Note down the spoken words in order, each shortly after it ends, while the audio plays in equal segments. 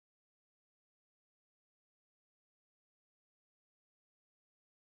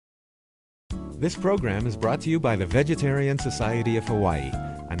This program is brought to you by the Vegetarian Society of Hawaii,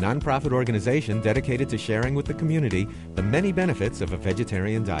 a nonprofit organization dedicated to sharing with the community the many benefits of a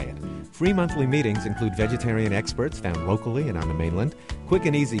vegetarian diet. Free monthly meetings include vegetarian experts found locally and on the mainland, quick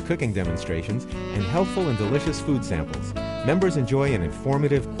and easy cooking demonstrations, and healthful and delicious food samples. Members enjoy an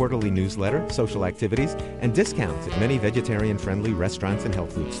informative quarterly newsletter, social activities, and discounts at many vegetarian-friendly restaurants and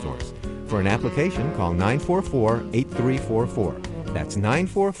health food stores. For an application, call 944-8344. That's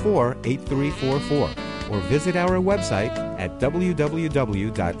 944-8344. Or visit our website at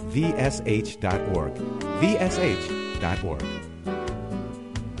www.vsh.org. vsh.org.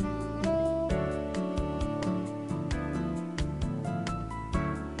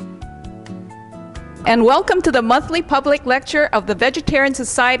 And welcome to the monthly public lecture of the Vegetarian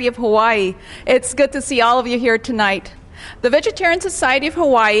Society of Hawaii. It's good to see all of you here tonight. The Vegetarian Society of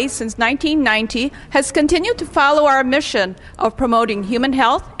Hawaii, since 1990, has continued to follow our mission of promoting human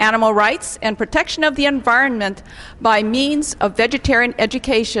health, animal rights, and protection of the environment by means of vegetarian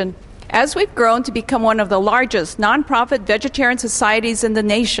education, as we've grown to become one of the largest nonprofit vegetarian societies in the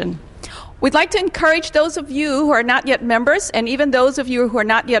nation. We'd like to encourage those of you who are not yet members, and even those of you who are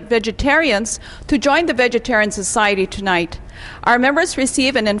not yet vegetarians, to join the Vegetarian Society tonight. Our members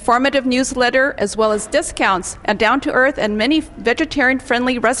receive an informative newsletter as well as discounts at down-to-earth and many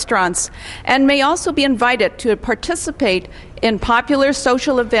vegetarian-friendly restaurants, and may also be invited to participate in popular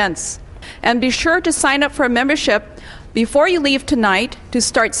social events. And be sure to sign up for a membership before you leave tonight to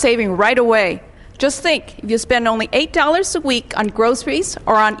start saving right away. Just think, if you spend only $8 a week on groceries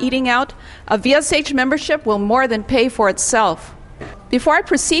or on eating out, a VSH membership will more than pay for itself. Before I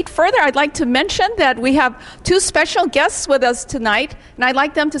proceed further, I'd like to mention that we have two special guests with us tonight, and I'd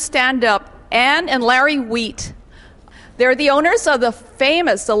like them to stand up, Ann and Larry Wheat. They're the owners of the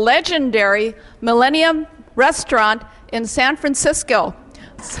famous, the legendary Millennium Restaurant in San Francisco.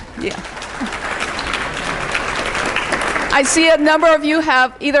 Yeah. I see a number of you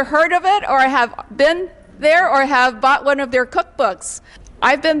have either heard of it or have been there or have bought one of their cookbooks.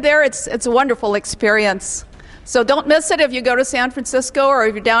 I've been there. It's a wonderful experience. So don't miss it if you go to San Francisco or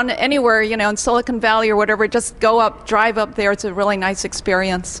if you're down anywhere, in Silicon Valley or whatever. Just drive up there. It's a really nice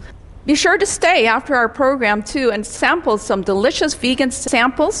experience. Be sure to stay after our program, too, and sample some delicious vegan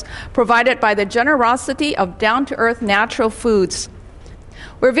samples provided by the generosity of down-to-earth natural foods.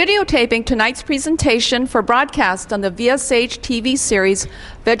 We're videotaping tonight's presentation for broadcast on the VSH TV series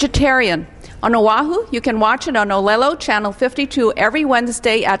Vegetarian. On Oahu, you can watch it on Olelo Channel 52 every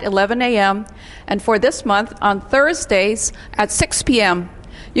Wednesday at 11 a.m. and for this month on Thursdays at 6 p.m.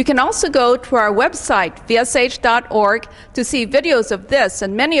 You can also go to our website, vsh.org, to see videos of this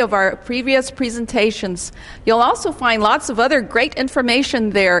and many of our previous presentations. You'll also find lots of other great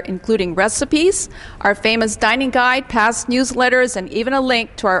information there, including recipes, our famous dining guide, past newsletters, and even a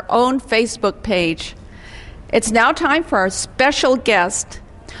link to our own Facebook page. It's now time for our special guest.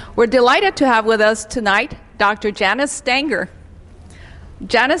 We're delighted to have with us tonight Dr. Janice Stanger.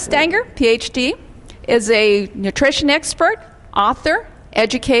 Janice Stanger, Ph.D., is a nutrition expert, author,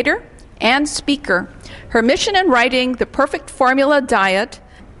 educator, and speaker. Her mission in writing The Perfect Formula Diet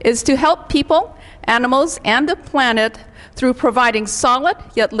is to help people, animals, and the planet through providing solid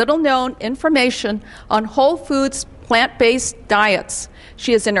yet little-known information on whole foods, plant-based diets.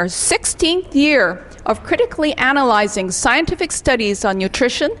 She is in her 16th year of critically analyzing scientific studies on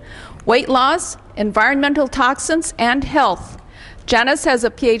nutrition, weight loss, environmental toxins, and health. Janice has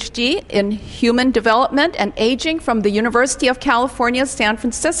a Ph.D. in Human Development and Aging from the University of California, San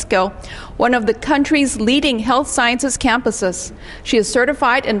Francisco, one of the country's leading health sciences campuses. She is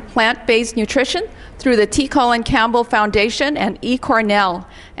certified in plant-based nutrition through the Colin Campbell Foundation and eCornell,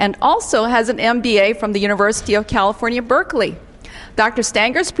 and also has an M.B.A. from the University of California, Berkeley. Dr.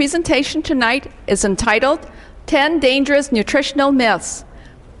 Stanger's presentation tonight is entitled 10 Dangerous Nutritional Myths.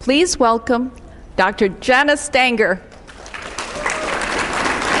 Please welcome Dr. Janice Stanger.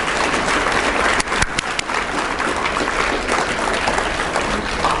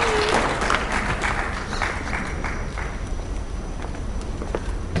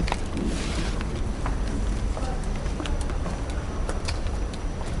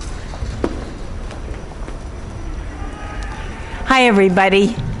 Hi,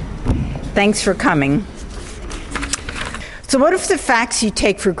 everybody. Thanks for coming. So what if the facts you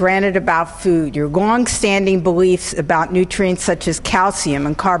take for granted about food, your long-standing beliefs about nutrients such as calcium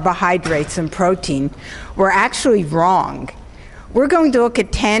and carbohydrates and protein, were actually wrong? We're going to look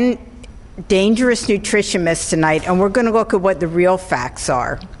at 10 dangerous nutrition myths tonight, and we're going to look at what the real facts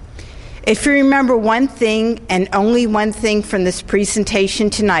are. If you remember one thing and only one thing from this presentation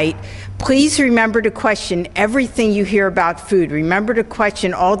tonight, please remember to question everything you hear about food. Remember to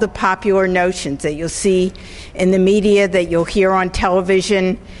question all the popular notions that you'll see in the media, that you'll hear on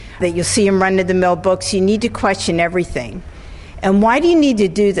television, that you'll see in run-of-the-mill books. You need to question everything. And why do you need to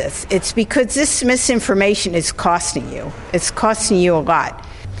do this? It's because this misinformation is costing you. It's costing you a lot.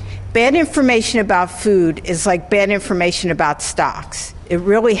 Bad information about food is like bad information about stocks. It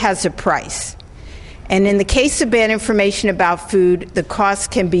really has a price. And in the case of bad information about food, the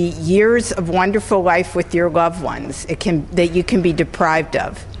cost can be years of wonderful life with your loved ones that you can be deprived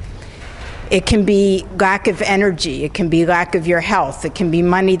of. It can be lack of energy. It can be lack of your health. It can be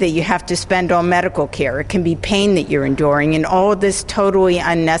money that you have to spend on medical care. It can be pain that you're enduring, and all of this totally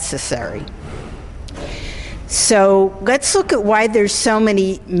unnecessary. So let's look at why there's so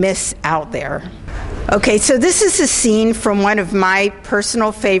many myths out there. Okay, so this is a scene from one of my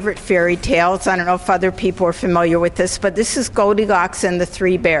personal favorite fairy tales. I don't know if other people are familiar with this, but this is Goldilocks and the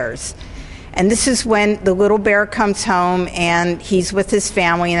Three Bears. And this is when the little bear comes home and he's with his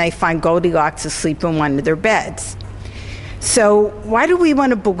family and they find Goldilocks asleep in one of their beds. So why do we want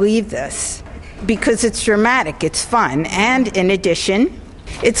to believe this? Because it's dramatic, it's fun, and in addition,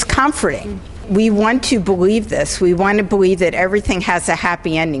 it's comforting. We want to believe this. We want to believe that everything has a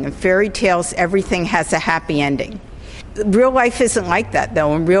happy ending. In fairy tales, everything has a happy ending. Real life isn't like that,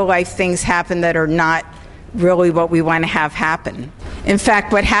 though. In real life, things happen that are not really what we want to have happen. In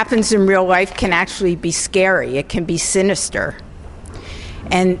fact, what happens in real life can actually be scary. It can be sinister.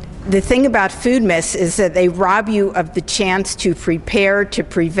 And the thing about food myths is that they rob you of the chance to prepare, to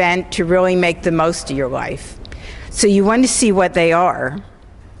prevent, to really make the most of your life. So you want to see what they are.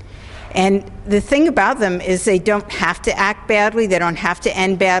 And the thing about them is they don't have to act badly. They don't have to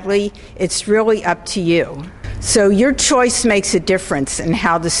end badly. It's really up to you. So your choice makes a difference in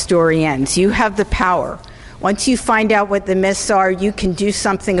how the story ends. You have the power. Once you find out what the myths are, you can do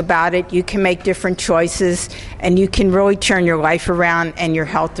something about it. You can make different choices, and you can really turn your life around and your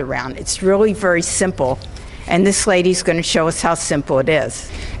health around. It's really very simple. And this lady's going to show us how simple it is.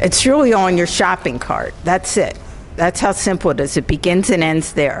 It's really on your shopping cart. That's it. That's how simple it is. It begins and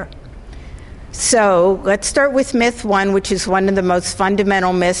ends there. So let's start with myth one, which is one of the most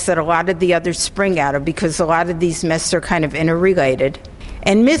fundamental myths that a lot of the others spring out of, because a lot of these myths are kind of interrelated.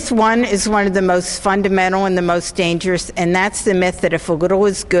 And myth one is one of the most fundamental and the most dangerous, and that's the myth that if a little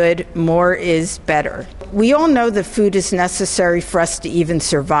is good, more is better. We all know that food is necessary for us to even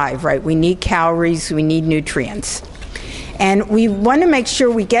survive, right? We need calories, we need nutrients. And we want to make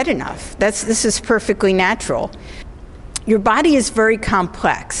sure we get enough. This is perfectly natural. Your body is very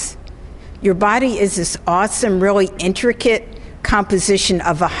complex. Your body is this awesome, really intricate composition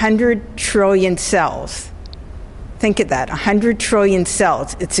of 100 trillion cells. Think of that, 100 trillion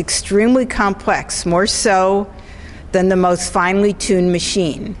cells. It's extremely complex, more so than the most finely tuned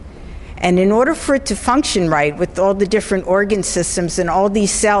machine. And in order for it to function right, with all the different organ systems and all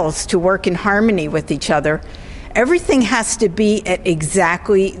these cells to work in harmony with each other, everything has to be at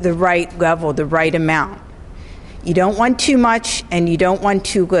exactly the right level, the right amount. You don't want too much and you don't want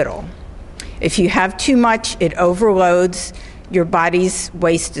too little. If you have too much, it overloads your body's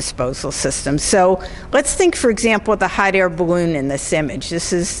waste disposal system. So let's think, for example, of the hot air balloon in this image.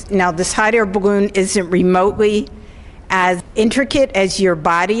 This hot air balloon isn't remotely as intricate as your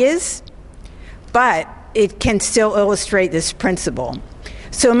body is, but it can still illustrate this principle.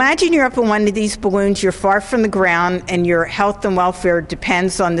 So imagine you're up in one of these balloons, you're far from the ground, and your health and welfare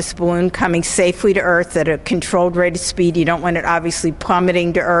depends on this balloon coming safely to Earth at a controlled rate of speed. You don't want it obviously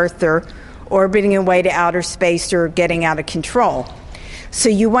plummeting to Earth or orbiting away to outer space or getting out of control. So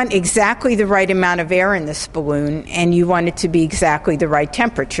you want exactly the right amount of air in this balloon, and you want it to be exactly the right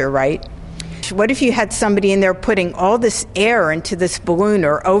temperature, right? What if you had somebody in there putting all this air into this balloon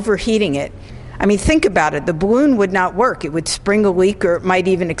or overheating it? I mean, think about it. The balloon would not work. It would spring a leak, or it might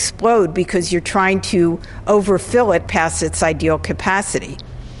even explode because you're trying to overfill it past its ideal capacity.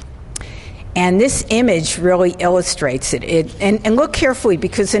 And this image really illustrates it. And look carefully,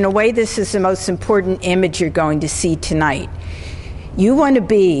 because in a way this is the most important image you're going to see tonight. You want to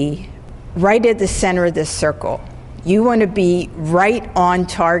be right at the center of this circle. You want to be right on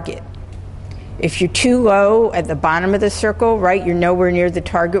target. If you're too low at the bottom of the circle, right, you're nowhere near the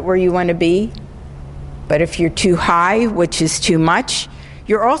target where you want to be. But if you're too high, which is too much,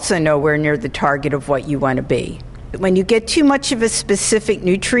 you're also nowhere near the target of what you want to be. When you get too much of a specific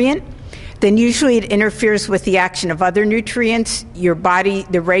nutrient, then usually it interferes with the action of other nutrients. Your body,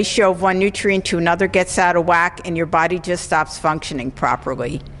 the ratio of one nutrient to another gets out of whack, and your body just stops functioning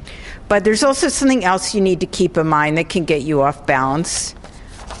properly. But there's also something else you need to keep in mind that can get you off balance.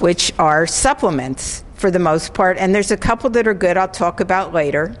 which are supplements for the most part. And there's a couple that are good I'll talk about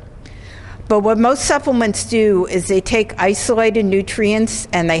later. But what most supplements do is they take isolated nutrients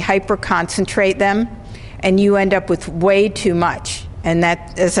and they hyperconcentrate them, and you end up with way too much. And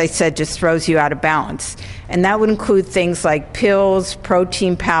that, as I said, just throws you out of balance. And that would include things like pills,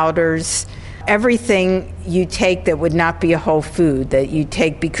 protein powders, everything you take that would not be a whole food, that you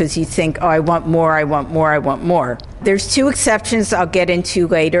take because you think, oh, I want more, I want more, I want more. There's two exceptions I'll get into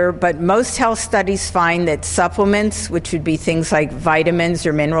later, but most health studies find that supplements, which would be things like vitamins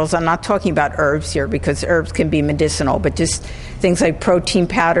or minerals, I'm not talking about herbs here because herbs can be medicinal, but just things like protein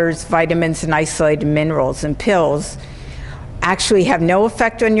powders, vitamins and isolated minerals and pills, actually have no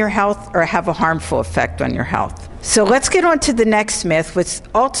effect on your health or have a harmful effect on your health. So let's get on to the next myth, which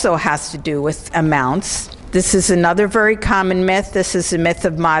also has to do with amounts. This is another very common myth. This is a myth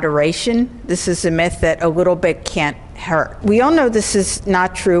of moderation. This is a myth that a little bit can't hurt. We all know this is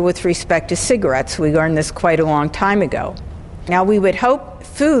not true with respect to cigarettes. We learned this quite a long time ago. Now, we would hope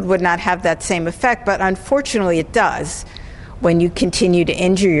food would not have that same effect, but unfortunately it does when you continue to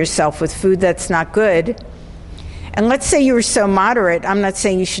injure yourself with food that's not good. And let's say you were so moderate, I'm not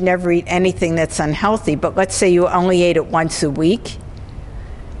saying you should never eat anything that's unhealthy, but let's say you only ate it once a week,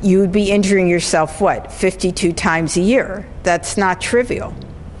 you would be injuring yourself, 52 times a year? That's not trivial.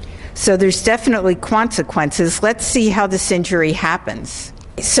 So there's definitely consequences. Let's see how this injury happens.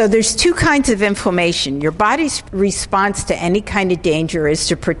 So there's two kinds of inflammation. Your body's response to any kind of danger is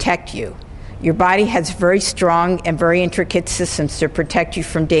to protect you. Your body has very strong and very intricate systems to protect you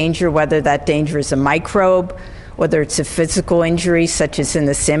from danger, whether that danger is a microbe, whether it's a physical injury, such as in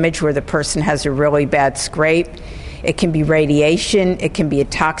this image where the person has a really bad scrape. It can be radiation, it can be a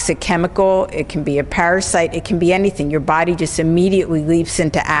toxic chemical, it can be a parasite, it can be anything. Your body just immediately leaps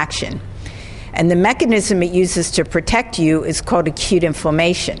into action. And the mechanism it uses to protect you is called acute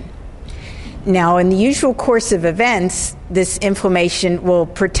inflammation. Now, in the usual course of events, this inflammation will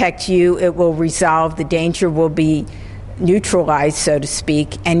protect you, it will resolve, the danger will be neutralized, so to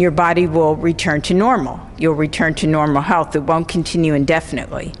speak, and your body will return to normal. You'll return to normal health. It won't continue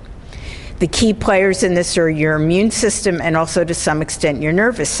indefinitely. The key players in this are your immune system and also to some extent your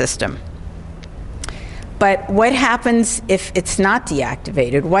nervous system. But what happens if it's not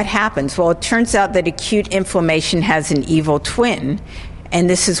deactivated? What happens? Well, it turns out that acute inflammation has an evil twin, and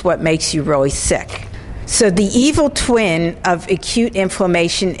this is what makes you really sick. So the evil twin of acute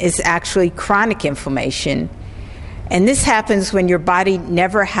inflammation is actually chronic inflammation. And this happens when your body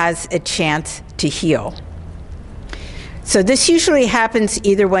never has a chance to heal. So this usually happens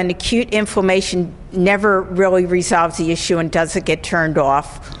either when acute inflammation never really resolves the issue and doesn't get turned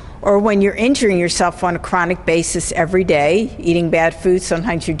off, or when you're injuring yourself on a chronic basis every day, eating bad food,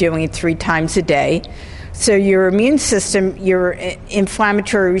 sometimes you're doing it 3 times a day. So your immune system, your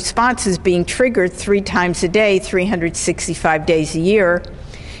inflammatory response is being triggered 3 times a day, 365 days a year.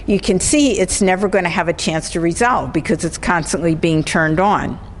 You can see it's never going to have a chance to resolve because it's constantly being turned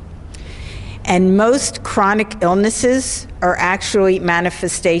on. And most chronic illnesses are actually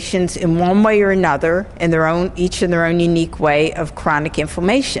manifestations in one way or another, each in their own unique way, of chronic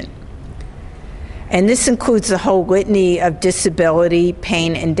inflammation. And this includes a whole litany of disability,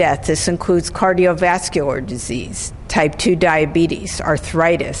 pain, and death. This includes cardiovascular disease, type 2 diabetes,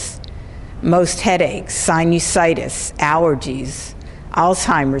 arthritis, most headaches, sinusitis, allergies,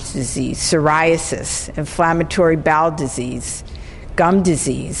 Alzheimer's disease, psoriasis, inflammatory bowel disease, gum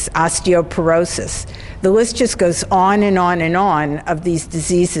disease, osteoporosis. The list just goes on and on and on of these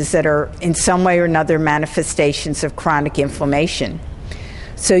diseases that are in some way or another manifestations of chronic inflammation.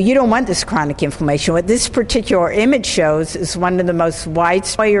 So you don't want this chronic inflammation. What this particular image shows is one of the most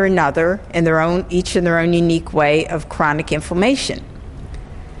widespread or another, each in their own unique way, of chronic inflammation.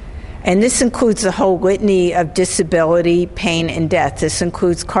 And this includes a whole litany of disability, pain, and death. This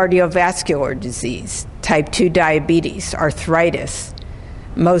includes cardiovascular disease, type 2 diabetes, arthritis,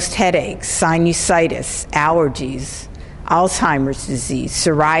 most headaches, sinusitis, allergies, Alzheimer's disease,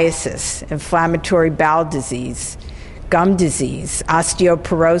 psoriasis, inflammatory bowel disease, gum disease,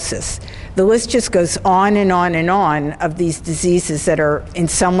 osteoporosis. The list just goes on and on and on of these diseases that are in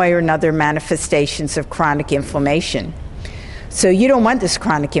some way or another manifestations of chronic inflammation. So you don't want this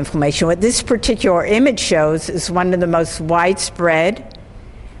chronic inflammation. What this particular image shows is one of the most widespread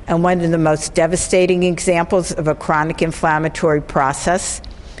and one of the most devastating examples of a chronic inflammatory process,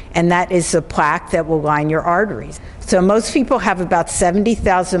 and that is the plaque that will line your arteries. So most people have about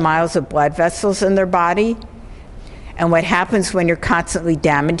 70,000 miles of blood vessels in their body, and what happens when you're constantly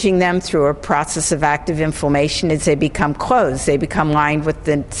damaging them through a process of active inflammation is they become closed. They become lined with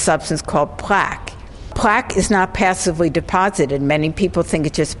the substance called plaque. Plaque is not passively deposited. Many people think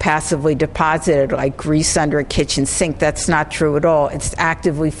it's just passively deposited like grease under a kitchen sink. That's not true at all. It's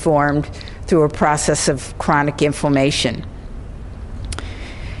actively formed through a process of chronic inflammation.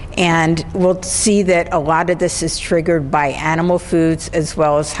 And we'll see that a lot of this is triggered by animal foods as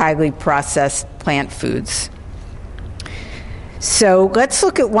well as highly processed plant foods. So let's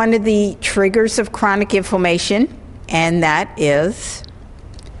look at one of the triggers of chronic inflammation, and that is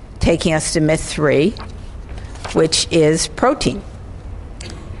taking us to myth 3, which is protein.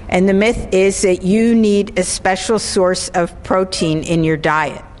 And the myth is that you need a special source of protein in your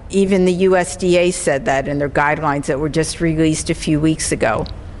diet. Even the USDA said that in their guidelines that were just released a few weeks ago.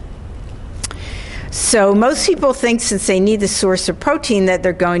 So most people think since they need the source of protein that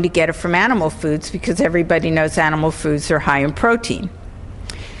they're going to get it from animal foods because everybody knows animal foods are high in protein.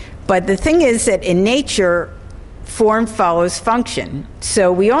 But the thing is that in nature, form follows function.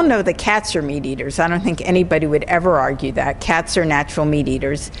 So we all know that cats are meat eaters. I don't think anybody would ever argue that. Cats are natural meat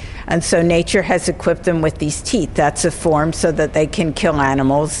eaters. And so nature has equipped them with these teeth. That's a form so that they can kill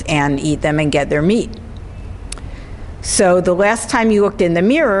animals and eat them and get their meat. So the last time you looked in the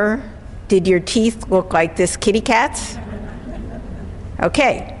mirror, did your teeth look like this kitty cat's?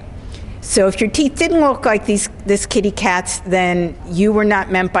 Okay. So if your teeth didn't look like this kitty cat's, then you were not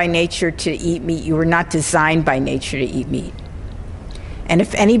meant by nature to eat meat. You were not designed by nature to eat meat. And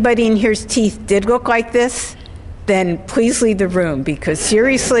if anybody in here's teeth did look like this, then please leave the room because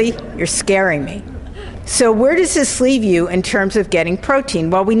seriously, you're scaring me. So where does this leave you in terms of getting protein?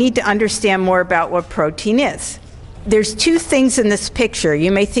 Well, we need to understand more about what protein is. There's two things in this picture.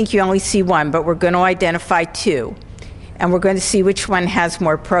 You may think you only see one, but we're going to identify two. And we're going to see which one has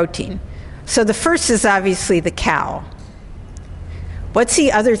more protein. So the first is obviously the cow. What's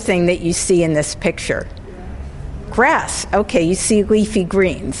the other thing that you see in this picture? Grass. Okay, you see leafy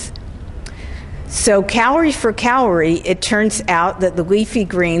greens. So calorie for calorie, it turns out that the leafy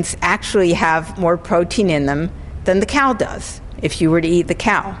greens actually have more protein in them than the cow does, if you were to eat the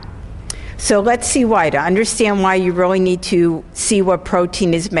cow. So let's see why. To understand why, you really need to see what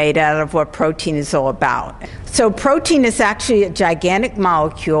protein is made out of, what protein is all about. So protein is actually a gigantic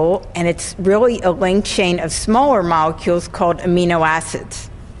molecule, and it's really a linked chain of smaller molecules called amino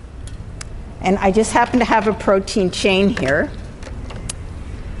acids. And I just happen to have a protein chain here.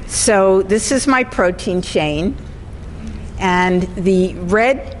 So this is my protein chain. And the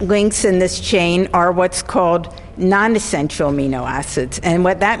red links in this chain are what's called non-essential amino acids. And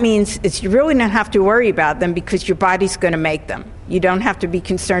what that means is you really don't have to worry about them because your body's going to make them. You don't have to be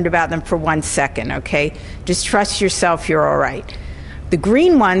concerned about them for 1 second, okay? Just trust yourself, you're all right. The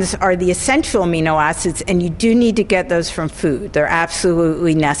green ones are the essential amino acids, and you do need to get those from food. They're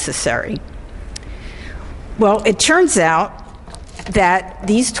absolutely necessary. Well, it turns out that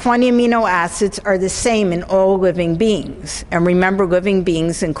these 20 amino acids are the same in all living beings. And remember, living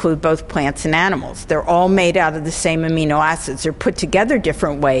beings include both plants and animals. They're all made out of the same amino acids. They're put together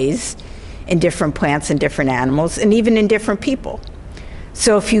different ways in different plants and different animals, and even in different people.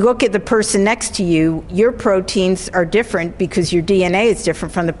 So if you look at the person next to you, your proteins are different because your DNA is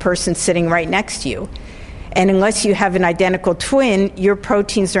different from the person sitting right next to you. And unless you have an identical twin, your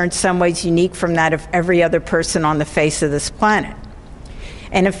proteins are in some ways unique from that of every other person on the face of this planet.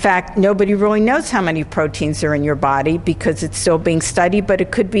 And in fact, nobody really knows how many proteins are in your body because it's still being studied, but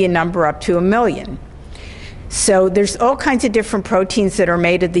it could be a number up to 1 million. So there's all kinds of different proteins that are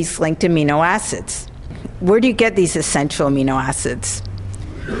made of these linked amino acids. Where do you get these essential amino acids?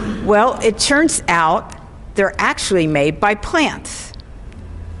 Well, it turns out they're actually made by plants.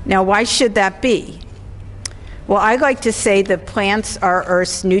 Now, why should that be? Well, I like to say that plants are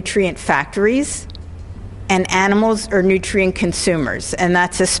Earth's nutrient factories, and animals are nutrient consumers. And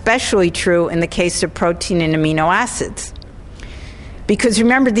that's especially true in the case of protein and amino acids. Because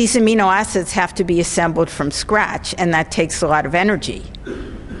remember, these amino acids have to be assembled from scratch, and that takes a lot of energy.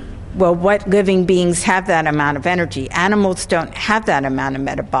 Well, what living beings have that amount of energy? Animals don't have that amount of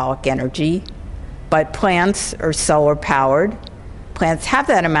metabolic energy, but plants are solar powered. Plants have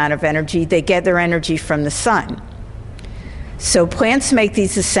that amount of energy. They get their energy from the sun. So plants make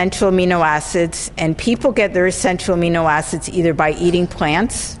these essential amino acids, and people get their essential amino acids either by eating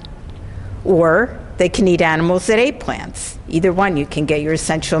plants, or they can eat animals that ate plants. Either one, you can get your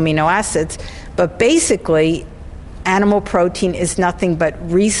essential amino acids. But basically, animal protein is nothing but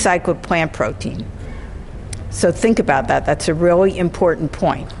recycled plant protein. So think about that. That's a really important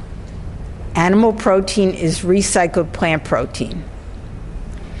point. Animal protein is recycled plant protein.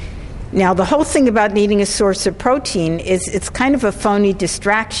 Now, the whole thing about needing a source of protein is it's kind of a phony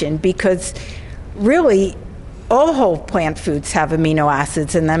distraction because really All whole plant foods have amino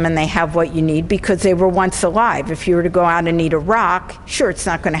acids in them, and they have what you need because they were once alive. If you were to go out and eat a rock, sure, it's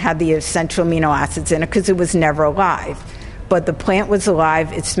not going to have the essential amino acids in it because it was never alive. But the plant was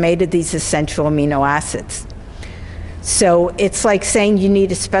alive. It's made of these essential amino acids. So it's like saying you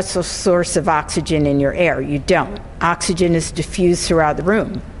need a special source of oxygen in your air. You don't. Oxygen is diffused throughout the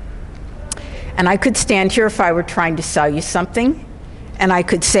room. And I could stand here if I were trying to sell you something, and I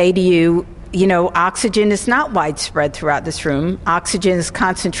could say to you, you know, oxygen is not widespread throughout this room. Oxygen is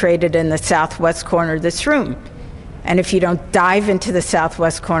concentrated in the southwest corner of this room. And if you don't dive into the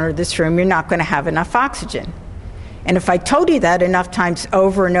southwest corner of this room, you're not going to have enough oxygen. And if I told you that enough times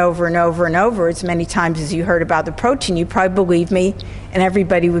over and over and over and over, as many times as you heard about the protein, you'd probably believe me, and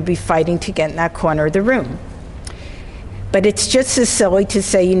everybody would be fighting to get in that corner of the room. But it's just as silly to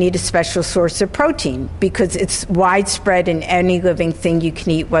say you need a special source of protein because it's widespread in any living thing you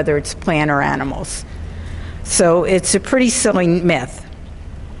can eat, whether it's plant or animals. So it's a pretty silly myth.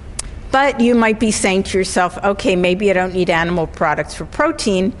 But you might be saying to yourself, okay, maybe I don't need animal products for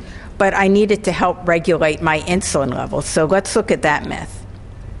protein, but I need it to help regulate my insulin levels. So let's look at that myth.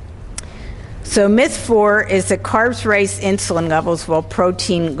 So myth 4 is that carbs raise insulin levels while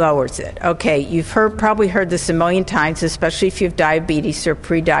protein lowers it. Okay, you've probably heard this a million times, especially if you have diabetes or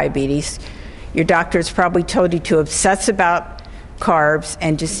pre-diabetes. Your doctor's probably told you to obsess about carbs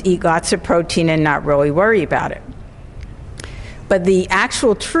and just eat lots of protein and not really worry about it. But the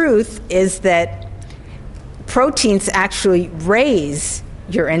actual truth is that proteins actually raise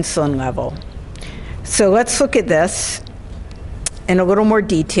your insulin level. So let's look at this in a little more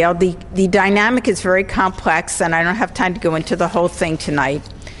detail. The dynamic is very complex, and I don't have time to go into the whole thing tonight.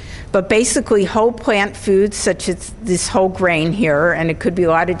 But basically, whole plant foods, such as this whole grain here, and it could be a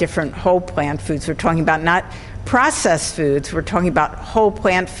lot of different whole plant foods. We're talking about not processed foods. We're talking about whole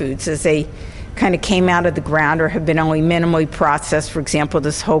plant foods as they kind of came out of the ground or have been only minimally processed. For example,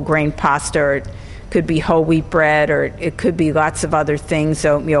 this whole grain pasta, or it could be whole wheat bread, or it could be lots of other things,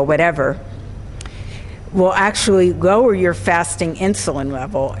 oatmeal, whatever, will actually lower your fasting insulin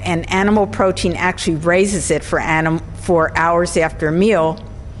level, and animal protein actually raises it for hours after a meal,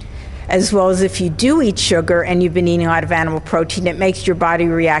 as well as if you do eat sugar and you've been eating a lot of animal protein, it makes your body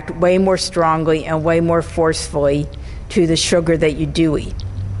react way more strongly and way more forcefully to the sugar that you do eat.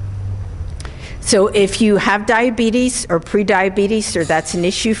 So if you have diabetes or pre-diabetes, or that's an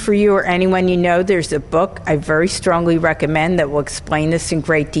issue for you or anyone you know, there's a book I very strongly recommend that will explain this in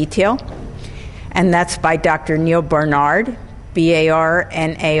great detail. And that's by Dr. Neil Barnard,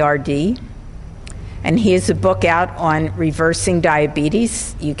 B-A-R-N-A-R-D. And he has a book out on reversing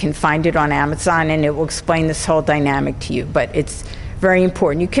diabetes. You can find it on Amazon, and it will explain this whole dynamic to you. But it's very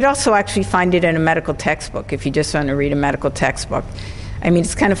important. You could also actually find it in a medical textbook if you just want to read a medical textbook. I mean,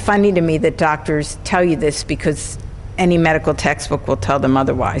 it's kind of funny to me that doctors tell you this because any medical textbook will tell them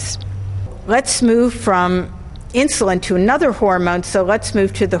otherwise. Let's move from insulin to another hormone, so let's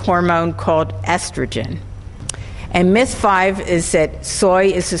move to the hormone called estrogen. And myth 5 is that soy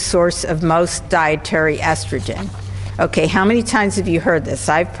is the source of most dietary estrogen. Okay, how many times have you heard this?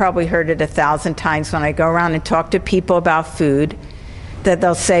 I've probably heard it 1,000 times when I go around and talk to people about food, that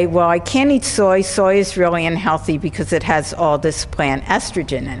they'll say, well, I can't eat soy. Soy is really unhealthy because it has all this plant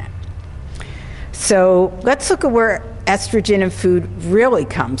estrogen in it. So let's look at where estrogen in food really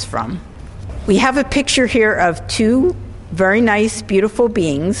comes from. We have a picture here of two very nice, beautiful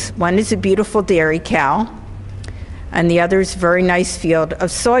beings. One is a beautiful dairy cow, and the other is a very nice field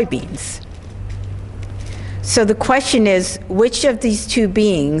of soybeans. So the question is, which of these two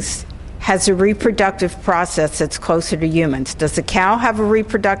beings has a reproductive process that's closer to humans? Does the cow have a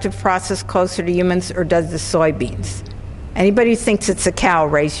reproductive process closer to humans, or does the soybeans? Anybody who thinks it's a cow,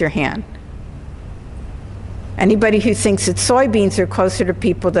 raise your hand. Anybody who thinks that soybeans are closer to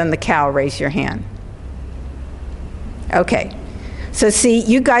people than the cow, raise your hand. Okay. So see,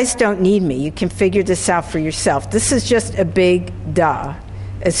 you guys don't need me. You can figure this out for yourself. This is just a big duh.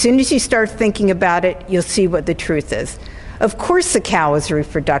 As soon as you start thinking about it, you'll see what the truth is. Of course the cow is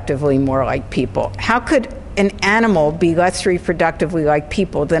reproductively more like people. How could an animal be less reproductively like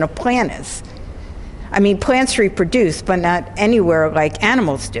people than a plant is? I mean, plants reproduce, but not anywhere like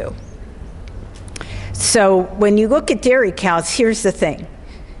animals do. So when you look at dairy cows, here's the thing.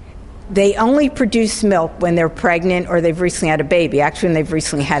 They only produce milk when they're pregnant or they've recently had a baby. Actually, when they've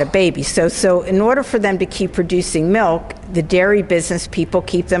recently had a baby. So in order for them to keep producing milk, the dairy business people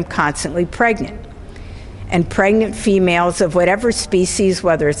keep them constantly pregnant. And pregnant females of whatever species,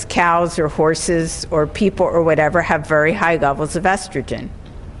 whether it's cows or horses or people or whatever, have very high levels of estrogen.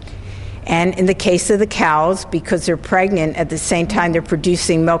 And in the case of the cows, because they're pregnant at the same time they're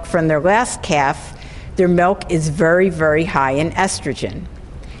producing milk from their last calf, their milk is very, very high in estrogen.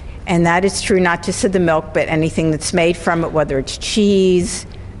 And that is true not just of the milk, but anything that's made from it, whether it's cheese,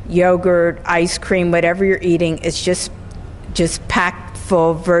 yogurt, ice cream, whatever you're eating, is just packed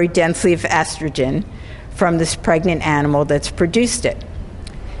full very densely of estrogen from this pregnant animal that's produced it.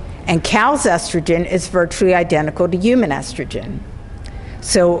 And cow's estrogen is virtually identical to human estrogen.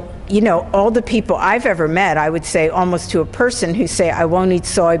 So, all the people I've ever met, I would say almost to a person, who say, I won't eat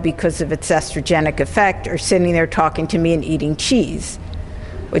soy because of its estrogenic effect, are sitting there talking to me and eating cheese,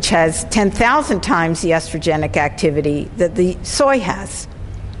 which has 10,000 times the estrogenic activity that the soy has.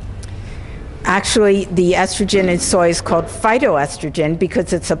 Actually, the estrogen in soy is called phytoestrogen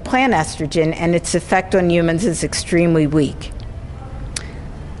because it's a plant estrogen, and its effect on humans is extremely weak.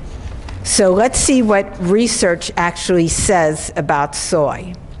 So let's see what research actually says about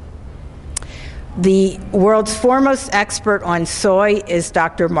soy. The world's foremost expert on soy is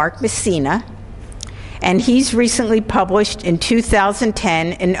Dr. Mark Messina, and he's recently published in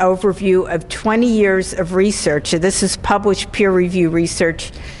 2010 an overview of 20 years of research. So this is published peer-reviewed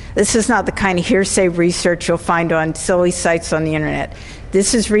research. This is not the kind of hearsay research you'll find on silly sites on the internet.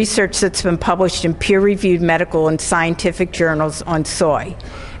 This is research that's been published in peer-reviewed medical and scientific journals on soy.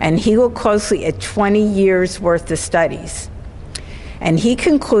 And he looked closely at 20 years worth of studies. And he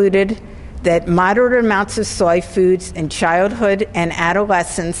concluded that moderate amounts of soy foods in childhood and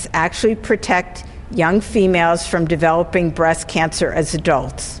adolescence actually protect young females from developing breast cancer as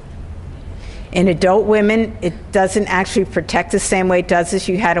adults. In adult women, it doesn't actually protect the same way it does as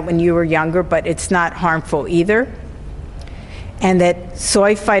you had it when you were younger, but it's not harmful either. And that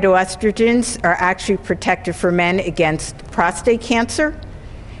soy phytoestrogens are actually protective for men against prostate cancer.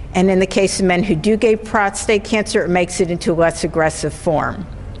 And in the case of men who do get prostate cancer, it makes it into a less aggressive form.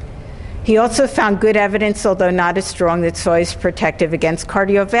 He also found good evidence, although not as strong, that soy is protective against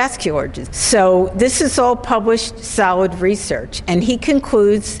cardiovascular disease. So this is all published, solid research. And he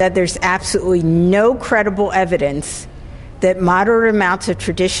concludes that there's absolutely no credible evidence that moderate amounts of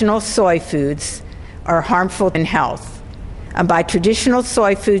traditional soy foods are harmful in health. And by traditional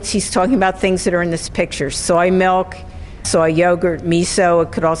soy foods, he's talking about things that are in this picture: soy milk, soy yogurt, miso.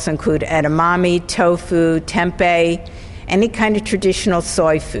 It could also include edamame, tofu, tempeh, any kind of traditional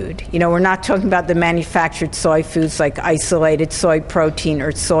soy food. We're not talking about the manufactured soy foods like isolated soy protein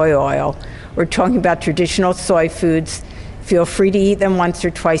or soy oil. We're talking about traditional soy foods. Feel free to eat them once or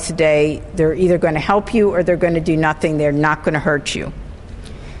twice a day. They're either going to help you or they're going to do nothing. They're not going to hurt you.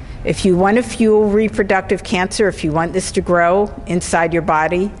 If you want to fuel reproductive cancer, if you want this to grow inside your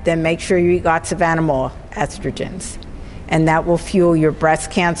body, then make sure you eat lots of animal estrogens. And that will fuel your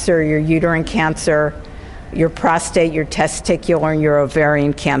breast cancer, your uterine cancer, your prostate, your testicular, and your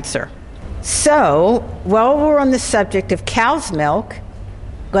ovarian cancer. So, while we're on the subject of cow's milk,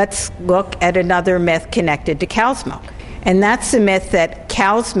 let's look at another myth connected to cow's milk. And that's the myth that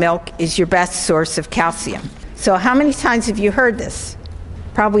cow's milk is your best source of calcium. So how many times have you heard this?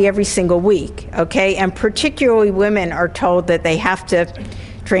 Probably every single week, okay? And particularly women are told that they have to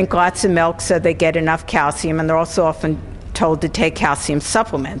drink lots of milk so they get enough calcium, and they're also often told to take calcium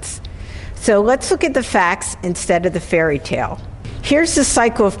supplements. So let's look at the facts instead of the fairy tale. Here's the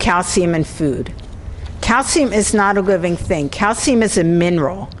cycle of calcium in food. Calcium is not a living thing. Calcium is a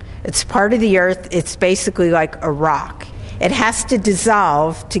mineral. It's part of the earth. It's basically like a rock. It has to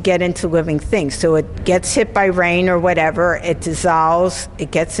dissolve to get into living things. So it gets hit by rain or whatever, it dissolves,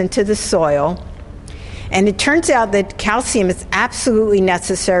 it gets into the soil. And it turns out that calcium is absolutely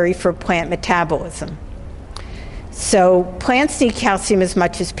necessary for plant metabolism. So plants need calcium as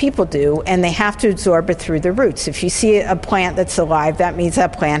much as people do, and they have to absorb it through the roots. If you see a plant that's alive, that means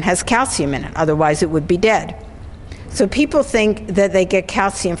that plant has calcium in it. Otherwise, it would be dead. So people think that they get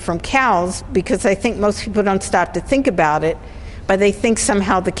calcium from cows because I think most people don't stop to think about it, but they think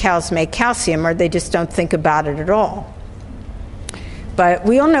somehow the cows make calcium, or they just don't think about it at all. But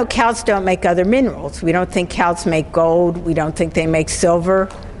we all know cows don't make other minerals. We don't think cows make gold. We don't think they make silver.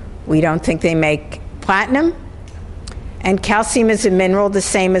 We don't think they make platinum. And calcium is a mineral the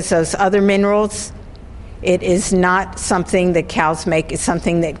same as those other minerals. It is not something that cows make. It's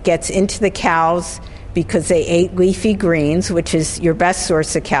something that gets into the cows because they ate leafy greens, which is your best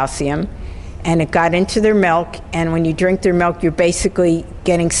source of calcium, and it got into their milk, and when you drink their milk, you're basically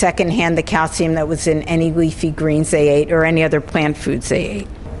getting secondhand the calcium that was in any leafy greens they ate or any other plant foods they ate.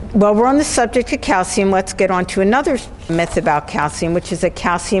 Well, we're on the subject of calcium. Let's get on to another myth about calcium, which is that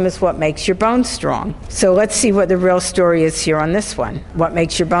calcium is what makes your bones strong. So let's see what the real story is here on this one. What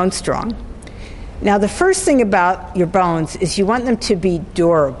makes your bones strong? Now, the first thing about your bones is you want them to be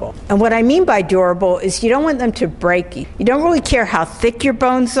durable. And what I mean by durable is you don't want them to break you. You don't really care how thick your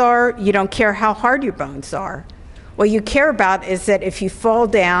bones are. You don't care how hard your bones are. What you care about is that if you fall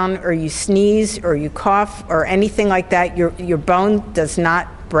down or you sneeze or you cough or anything like that, your bone does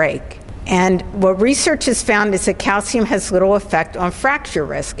not break. And what research has found is that calcium has little effect on fracture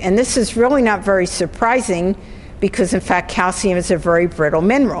risk. And this is really not very surprising because, in fact, calcium is a very brittle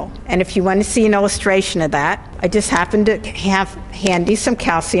mineral. And if you want to see an illustration of that, I just happen to have handy some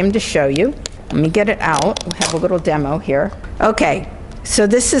calcium to show you. Let me get it out. We'll have a little demo here. Okay, so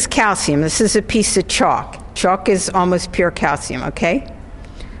this is calcium. This is a piece of chalk. Chalk is almost pure calcium, okay?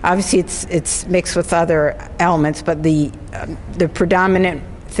 Obviously, it's mixed with other elements, but the predominant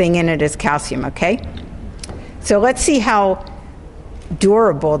thing in it is calcium, okay? So let's see how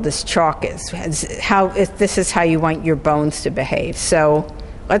durable this chalk is, if this is how you want your bones to behave. So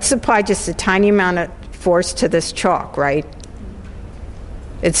let's apply just a tiny amount of force to this chalk, right?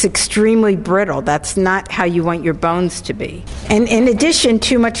 It's extremely brittle. That's not how you want your bones to be. And in addition,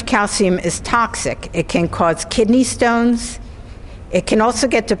 too much calcium is toxic. It can cause kidney stones. It can also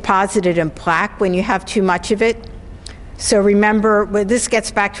get deposited in plaque when you have too much of it. So remember, this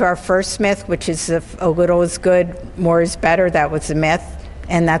gets back to our first myth, which is if a little is good, more is better. That was a myth,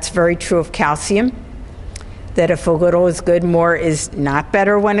 and that's very true of calcium, that if a little is good, more is not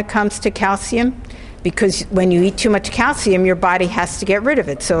better when it comes to calcium, because when you eat too much calcium, your body has to get rid of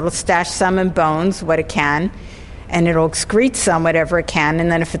it. So it'll stash some in bones, what it can, and it'll excrete some, whatever it can,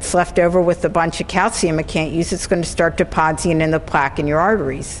 and then if it's left over with a bunch of calcium it can't use, it's going to start depositing in the plaque in your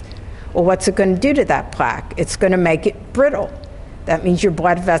arteries. Well, what's it going to do to that plaque? It's going to make it brittle. That means your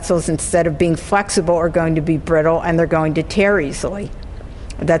blood vessels, instead of being flexible, are going to be brittle and they're going to tear easily.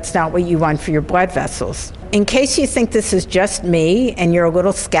 That's not what you want for your blood vessels. In case you think this is just me and you're a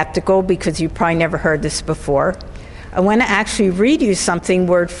little skeptical because you probably never heard this before, I want to actually read you something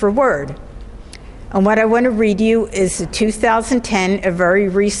word for word. And what I want to read you is the 2010, a very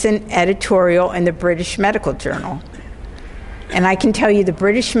recent editorial in the British Medical Journal. And I can tell you the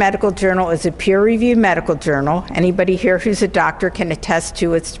British Medical Journal is a peer-reviewed medical journal. Anybody here who's a doctor can attest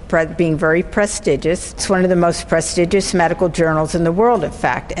to its being very prestigious. It's one of the most prestigious medical journals in the world, in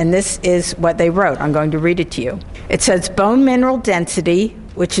fact. And this is what they wrote. I'm going to read it to you. It says, bone mineral density,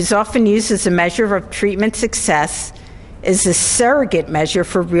 which is often used as a measure of treatment success, is a surrogate measure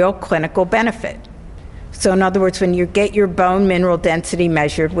for real clinical benefit. So in other words, when you get your bone mineral density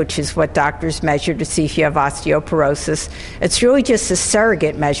measured, which is what doctors measure to see if you have osteoporosis, it's really just a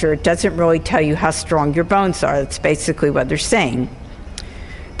surrogate measure. It doesn't really tell you how strong your bones are. That's basically what they're saying.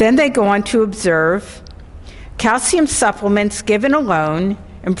 Then they go on to observe, calcium supplements given alone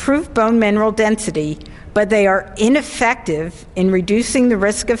improve bone mineral density, but they are ineffective in reducing the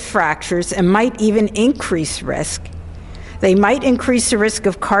risk of fractures and might even increase risk. They might increase the risk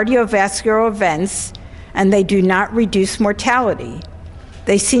of cardiovascular events, and they do not reduce mortality.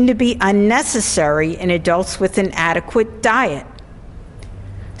 They seem to be unnecessary in adults with an adequate diet.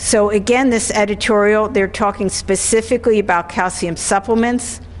 So again, this editorial, they're talking specifically about calcium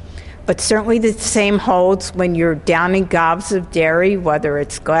supplements, but certainly the same holds when you're downing gobs of dairy, whether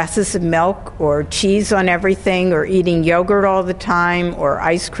it's glasses of milk or cheese on everything or eating yogurt all the time or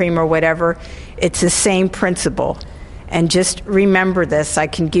ice cream or whatever. It's the same principle. And just remember this. I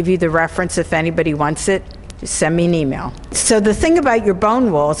can give you the reference if anybody wants it. Just send me an email. So the thing about your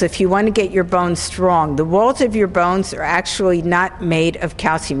bone walls, if you want to get your bones strong, the walls of your bones are actually not made of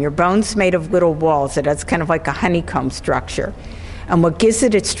calcium. Your bone's made of little walls. It has kind of like a honeycomb structure. And what gives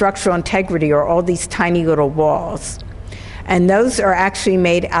it its structural integrity are all these tiny little walls. And those are actually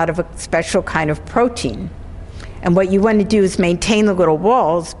made out of a special kind of protein. And what you want to do is maintain the little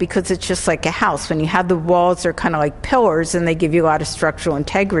walls because it's just like a house. When you have the walls, they're kind of like pillars and they give you a lot of structural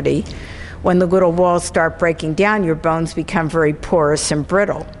integrity. When the little walls start breaking down, your bones become very porous and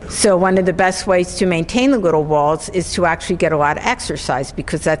brittle. So one of the best ways to maintain the little walls is to actually get a lot of exercise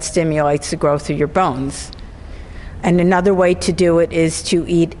because that stimulates the growth of your bones. And another way to do it is to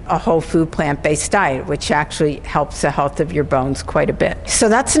eat a whole food plant-based diet, which actually helps the health of your bones quite a bit. So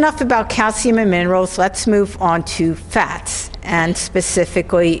that's enough about calcium and minerals. Let's move on to fats, and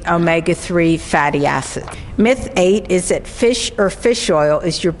specifically omega-3 fatty acid. Myth 8 is that fish or fish oil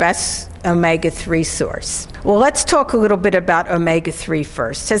is your best omega-3 source. Well, let's talk a little bit about omega-3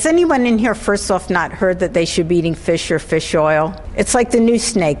 first. Has anyone in here, first off, not heard that they should be eating fish or fish oil? It's like the new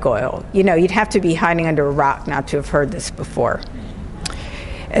snake oil. You know, you'd have to be hiding under a rock not to have heard this before.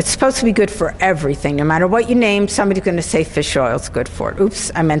 It's supposed to be good for everything. No matter what you name, somebody's going to say fish oil is good for it.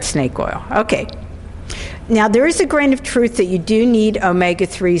 Oops, I meant snake oil. Okay. Now, there is a grain of truth that you do need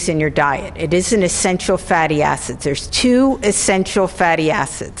omega-3s in your diet. It is an essential fatty acid. There's 2 essential fatty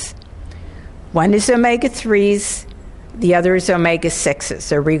acids. One is omega-3s, the other is omega-6s.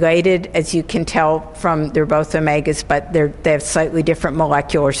 They're related, as you can tell from, they're both omegas, but they have slightly different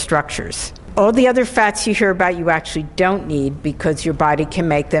molecular structures. All the other fats you hear about you actually don't need because your body can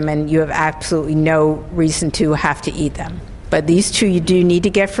make them and you have absolutely no reason to have to eat them. But these 2 you do need to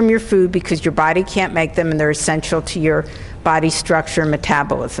get from your food because your body can't make them and they're essential to your body structure and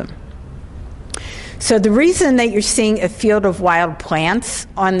metabolism. So the reason that you're seeing a field of wild plants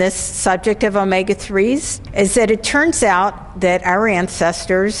on this subject of omega-3s is that it turns out that our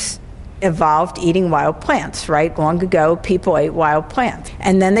ancestors evolved eating wild plants, right? Long ago, people ate wild plants.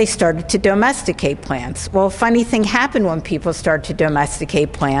 And then they started to domesticate plants. Well, a funny thing happened when people started to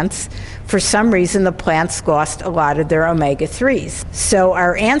domesticate plants. For some reason, the plants lost a lot of their omega-3s. So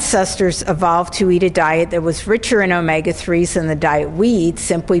our ancestors evolved to eat a diet that was richer in omega-3s than the diet we eat,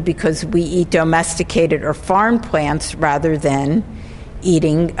 simply because we eat domesticated or farm plants rather than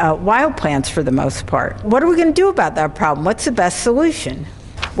eating wild plants for the most part. What are we going to do about that problem? What's the best solution?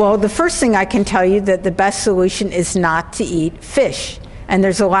 Well, the first thing I can tell you that the best solution is not to eat fish. And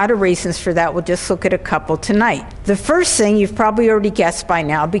there's a lot of reasons for that. We'll just look at a couple tonight. The first thing you've probably already guessed by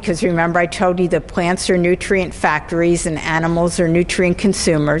now, because remember I told you that plants are nutrient factories and animals are nutrient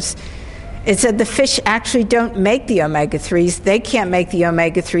consumers, is that the fish actually don't make the omega-3s. They can't make the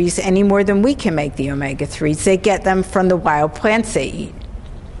omega-3s any more than we can make the omega-3s. They get them from the wild plants they eat.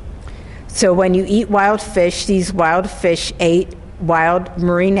 So when you eat wild fish, these wild fish ate wild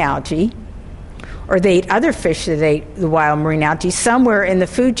marine algae, or they ate other fish that ate the wild marine algae. Somewhere in the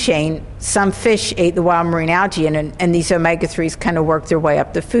food chain, some fish ate the wild marine algae, and these omega-3s kind of worked their way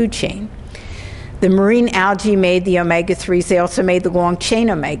up the food chain. The marine algae made the omega-3s. They also made the long-chain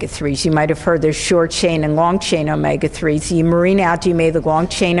omega-3s. You might have heard there's short-chain and long-chain omega-3s. The marine algae made the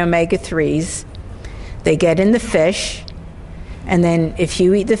long-chain omega-3s. They get in the fish, and then if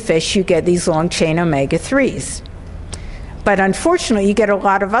you eat the fish, you get these long-chain omega-3s. But unfortunately, you get a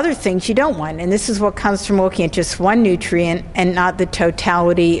lot of other things you don't want. And this is what comes from looking at just one nutrient and not the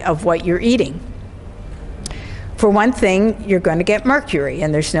totality of what you're eating. For one thing, you're going to get mercury,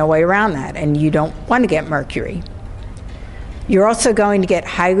 and there's no way around that, and you don't want to get mercury. You're also going to get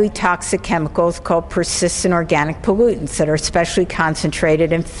highly toxic chemicals called persistent organic pollutants that are especially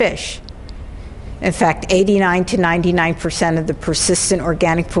concentrated in fish. In fact, 89 to 99% of the persistent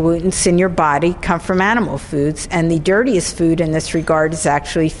organic pollutants in your body come from animal foods, and the dirtiest food in this regard is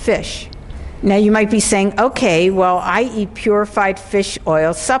actually fish. Now you might be saying, okay, well, I eat purified fish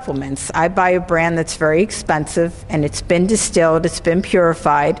oil supplements. I buy a brand that's very expensive, and it's been distilled, it's been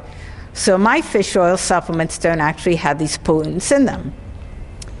purified, so my fish oil supplements don't actually have these pollutants in them.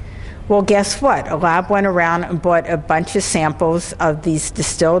 Well, guess what? A lab went around and bought a bunch of samples of these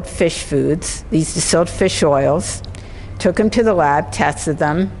distilled fish foods, these distilled fish oils, took them to the lab, tested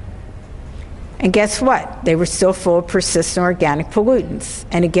them, and guess what? They were still full of persistent organic pollutants.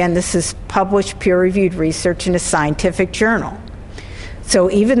 And again, this is published peer-reviewed research in a scientific journal.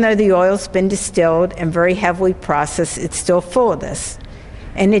 So even though the oil's been distilled and very heavily processed, it's still full of this.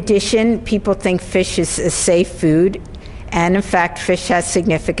 In addition, people think fish is a safe food. And in fact, fish has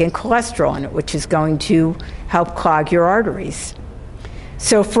significant cholesterol in it, which is going to help clog your arteries.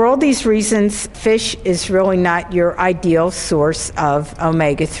 So for all these reasons, fish is really not your ideal source of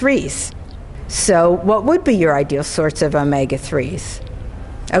omega-3s. So what would be your ideal source of omega-3s?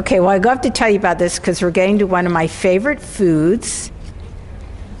 Okay, well, I'd love to tell you about this because we're getting to one of my favorite foods,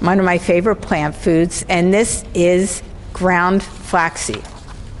 one of my favorite plant foods, and this is ground flaxseed.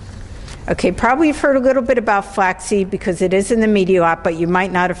 Okay, probably you've heard a little bit about flaxseed because it is in the media a lot, but you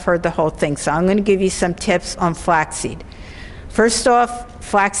might not have heard the whole thing. So I'm going to give you some tips on flaxseed. First off,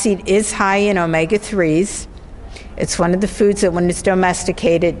 flaxseed is high in omega-3s. It's one of the foods that when it's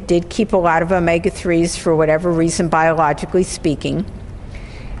domesticated did keep a lot of omega-3s for whatever reason, biologically speaking.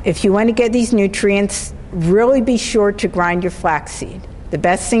 If you want to get these nutrients, really be sure to grind your flaxseed. The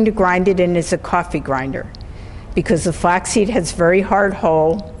best thing to grind it in is a coffee grinder because the flaxseed has very hard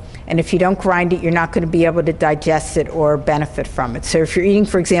hull. And if you don't grind it, you're not going to be able to digest it or benefit from it. So if you're eating,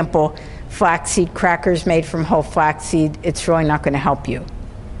 for example, flaxseed crackers made from whole flaxseed, it's really not going to help you.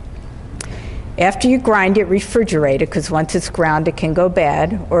 After you grind it, refrigerate it, because once it's ground, it can go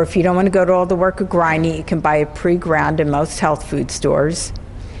bad. Or if you don't want to go to all the work of grinding, you can buy it pre-ground in most health food stores.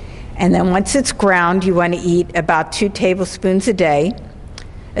 And then once it's ground, you want to eat about 2 tablespoons a day.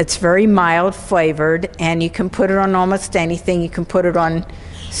 It's very mild flavored, and you can put it on almost anything. You can put it on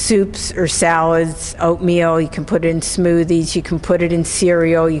soups or salads, oatmeal, you can put it in smoothies, you can put it in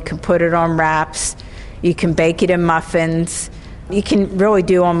cereal, you can put it on wraps, You can bake it in muffins. You can really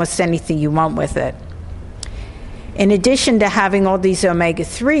do almost anything you want with it. In addition to having all these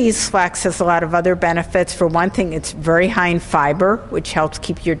omega-3s, flax has a lot of other benefits. For one thing, it's very high in fiber, which helps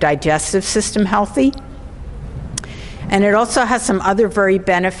keep your digestive system healthy. And it also has some other very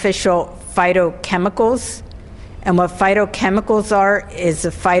beneficial phytochemicals. And what phytochemicals are is a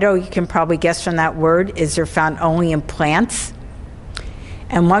phyto, you can probably guess from that word, is they're found only in plants.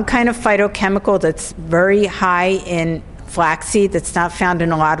 And one kind of phytochemical that's very high in flaxseed that's not found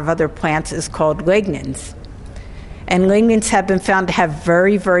in a lot of other plants is called lignans. And lignans have been found to have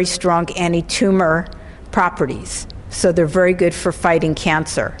very, very strong anti-tumor properties. So they're very good for fighting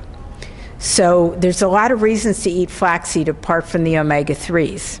cancer. So there's a lot of reasons to eat flaxseed apart from the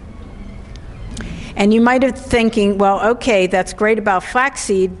omega-3s. And you might have thinking, well, okay, that's great about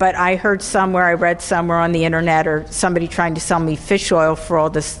flaxseed, but I heard somewhere, I read somewhere on the internet, or somebody trying to sell me fish oil for all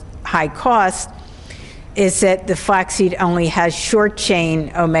this high cost, is that the flaxseed only has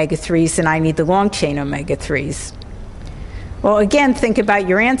short-chain omega-3s and I need the long-chain omega-3s. Well, again, think about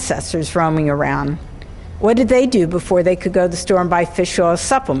your ancestors roaming around. What did they do before they could go to the store and buy fish oil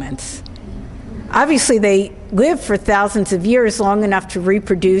supplements? Obviously, they lived for thousands of years, long enough to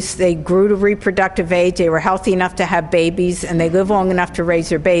reproduce. They grew to reproductive age. They were healthy enough to have babies, and they lived long enough to raise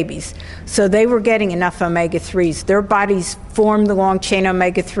their babies. So they were getting enough omega-3s. Their bodies formed the long-chain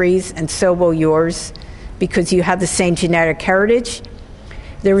omega-3s, and so will yours, because you have the same genetic heritage.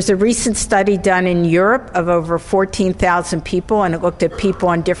 There was a recent study done in Europe of over 14,000 people, and it looked at people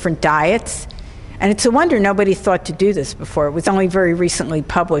on different diets. And it's a wonder nobody thought to do this before. It was only very recently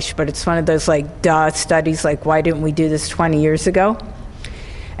published, but it's one of those studies like, why didn't we do this 20 years ago?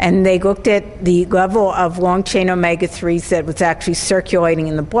 And they looked at the level of long-chain omega-3s that was actually circulating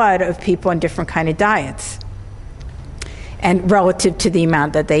in the blood of people on different kind of diets, and relative to the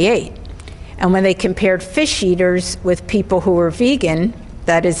amount that they ate. And when they compared fish eaters with people who were vegan,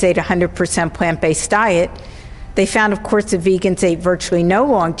 that is, ate 100% plant-based diet, they found, of course, the vegans ate virtually no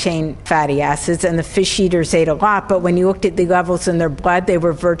long-chain fatty acids, and the fish eaters ate a lot, but when you looked at the levels in their blood, they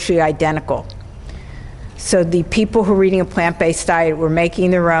were virtually identical. So the people who were eating a plant-based diet were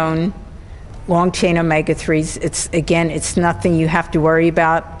making their own long-chain omega-3s. It's nothing you have to worry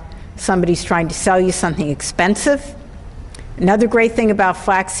about. Somebody's trying to sell you something expensive. Another great thing about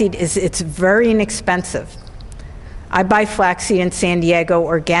flaxseed is it's very inexpensive. I buy flaxseed in San Diego,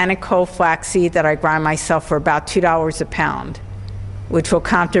 organic whole flaxseed that I grind myself for about $2 a pound, which will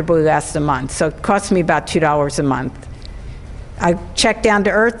comfortably last a month. So it costs me about $2 a month. I check down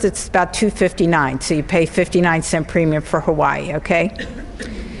to earth, it's about $2.59, so you pay 59-cent premium for Hawaii, okay?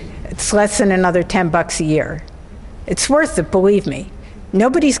 It's less than another $10 a year. It's worth it, believe me.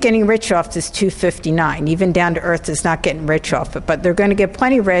 Nobody's getting rich off this $2.59. Even down to earth is not getting rich off it, but they're going to get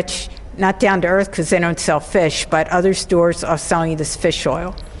plenty rich, not down to earth because they don't sell fish, but other stores are selling you this fish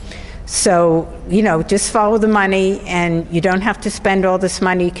oil. So, just follow the money, and you don't have to spend all this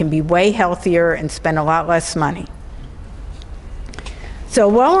money. You can be way healthier and spend a lot less money. So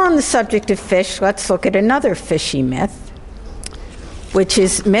while we're on the subject of fish, let's look at another fishy myth, which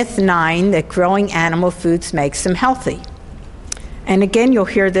is myth 9, that grilling animal foods makes them healthy. And again, you'll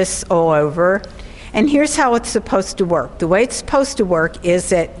hear this all over. And here's how it's supposed to work. The way it's supposed to work is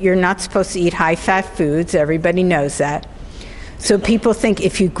that you're not supposed to eat high-fat foods. Everybody knows that. So people think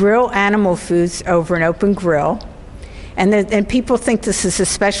if you grill animal foods over an open grill, and people think this is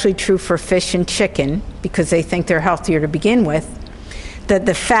especially true for fish and chicken because they think they're healthier to begin with, that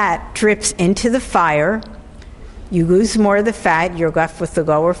the fat drips into the fire, you lose more of the fat, you're left with the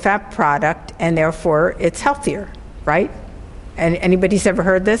lower fat product, and therefore it's healthier, right? And anybody's ever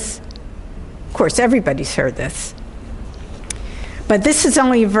heard this? Of course, everybody's heard this. But this is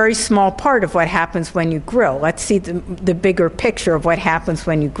only a very small part of what happens when you grill. Let's see the bigger picture of what happens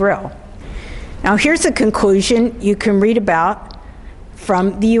when you grill. Now, here's a conclusion you can read about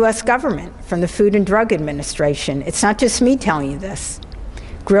from the U.S. government, from the Food and Drug Administration. It's not just me telling you this.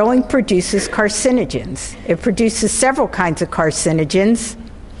 Grilling produces carcinogens. It produces several kinds of carcinogens.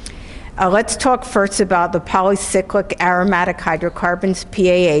 Let's talk first about the polycyclic aromatic hydrocarbons,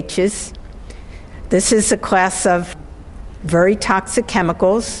 PAHs. This is a class of very toxic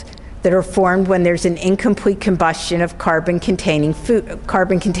chemicals that are formed when there's an incomplete combustion of carbon-containing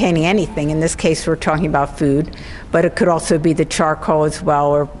anything. In this case, we're talking about food, but it could also be the charcoal as well,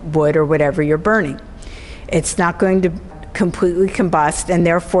 or wood, or whatever you're burning. It's not going to completely combust, and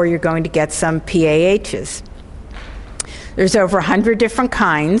therefore you're going to get some PAHs. There's over 100 different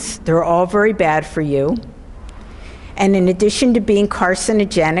kinds. They're all very bad for you. And in addition to being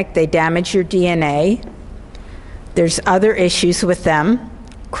carcinogenic, they damage your DNA. There's other issues with them.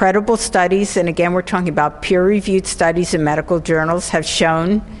 Credible studies, and again we're talking about peer-reviewed studies in medical journals, have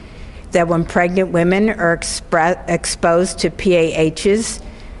shown that when pregnant women are exposed to PAHs,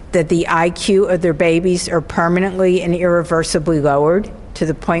 that the IQ of their babies are permanently and irreversibly lowered to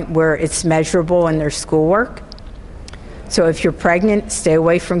the point where it's measurable in their schoolwork. So if you're pregnant, stay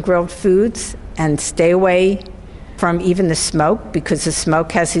away from grilled foods and stay away from even the smoke, because the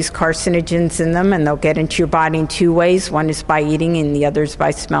smoke has these carcinogens in them and they'll get into your body in two ways. One is by eating and the other is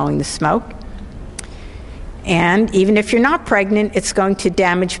by smelling the smoke. And even if you're not pregnant, it's going to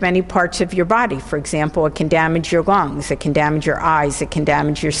damage many parts of your body. For example, it can damage your lungs, it can damage your eyes, it can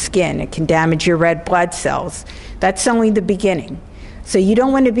damage your skin, it can damage your red blood cells. That's only the beginning. So you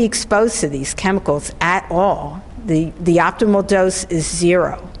don't want to be exposed to these chemicals at all. The optimal dose is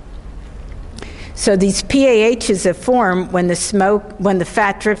 0. So these PAHs that form when the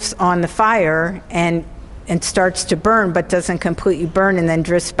fat drifts on the fire and starts to burn but doesn't completely burn and then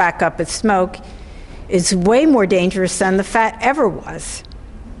drifts back up as smoke, is way more dangerous than the fat ever was.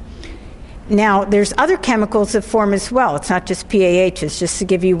 Now, there's other chemicals that form as well. It's not just PAHs. Just to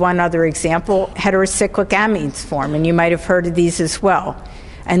give you one other example, heterocyclic amines form, and you might have heard of these as well.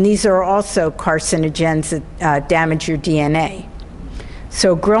 And these are also carcinogens that damage your DNA.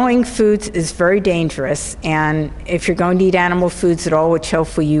 So grilling foods is very dangerous, and if you're going to eat animal foods at all, which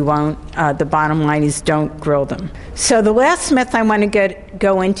hopefully you won't, the bottom line is don't grill them. So the last myth I want to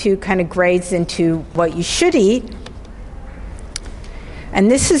go into kind of grades into what you should eat.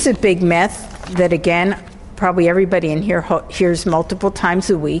 And this is a big myth that, again, probably everybody in here hears multiple times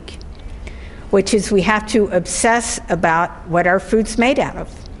a week, which is we have to obsess about what our food's made out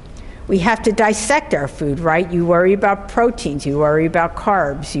of. We have to dissect our food, right? You worry about proteins, you worry about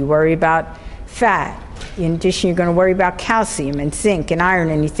carbs, you worry about fat. In addition, you're going to worry about calcium and zinc and iron,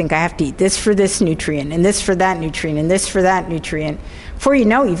 and you think, I have to eat this for this nutrient, and this for that nutrient, and this for that nutrient. Before you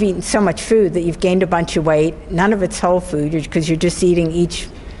know, you've eaten so much food that you've gained a bunch of weight. None of it's whole food, because you're just eating each,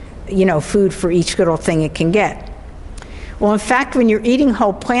 food for each little thing it can get. Well, in fact, when you're eating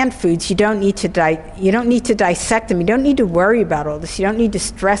whole plant foods, you don't need to dissect them. You don't need to worry about all this. You don't need to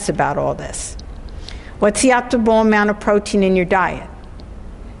stress about all this. What's the optimal amount of protein in your diet?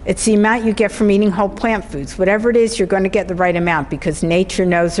 It's the amount you get from eating whole plant foods. Whatever it is, you're going to get the right amount because nature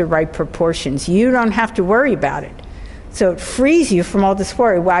knows the right proportions. You don't have to worry about it. So it frees you from all this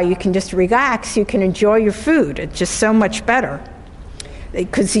worry. Wow, you can just relax. You can enjoy your food. It's just so much better.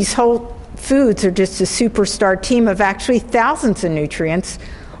 Because these whole foods are just a superstar team of actually thousands of nutrients.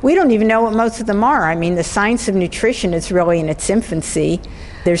 We don't even know what most of them are. I mean, the science of nutrition is really in its infancy.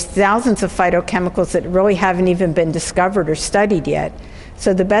 There's thousands of phytochemicals that really haven't even been discovered or studied yet.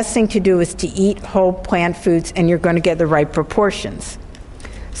 So the best thing to do is to eat whole plant foods, and you're going to get the right proportions.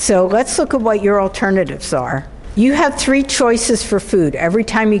 So let's look at what your alternatives are. You have 3 choices for food every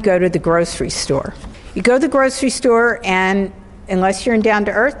time you go to the grocery store. You go to the grocery store, and unless you're in Down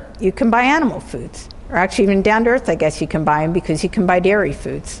to Earth, you can buy animal foods. Or actually, even Down to Earth, I guess you can buy them because you can buy dairy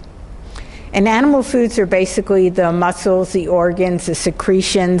foods. And animal foods are basically the muscles, the organs, the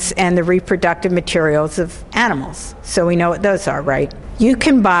secretions, and the reproductive materials of animals. So we know what those are, right? You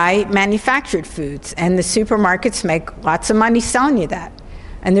can buy manufactured foods, and the supermarkets make lots of money selling you that.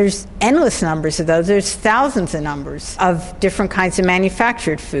 And there's endless numbers of those. There's thousands of numbers of different kinds of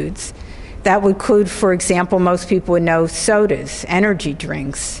manufactured foods. That would include, for example, most people would know sodas, energy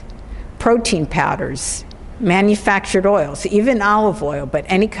drinks, protein powders, manufactured oils, even olive oil, but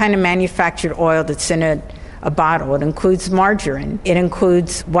any kind of manufactured oil that's in a bottle. It includes margarine, it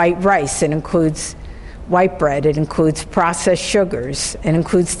includes white rice, it includes white bread, it includes processed sugars, it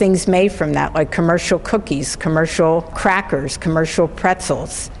includes things made from that, like commercial cookies, commercial crackers, commercial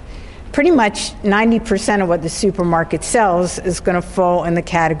pretzels. Pretty much 90% of what the supermarket sells is going to fall in the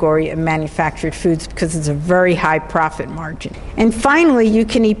category of manufactured foods because it's a very high profit margin. And finally, you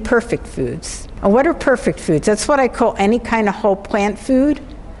can eat perfect foods. And what are perfect foods? That's what I call any kind of whole plant food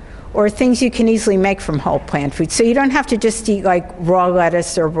or things you can easily make from whole plant food. So you don't have to just eat like raw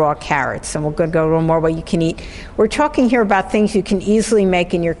lettuce or raw carrots. And we're going to go a little more what you can eat. We're talking here about things you can easily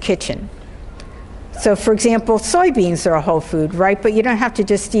make in your kitchen. So, for example, soybeans are a whole food, right? But you don't have to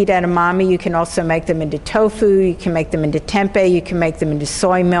just eat edamame. You can also make them into tofu. You can make them into tempeh. You can make them into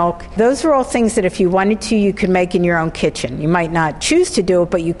soy milk. Those are all things that if you wanted to, you could make in your own kitchen. You might not choose to do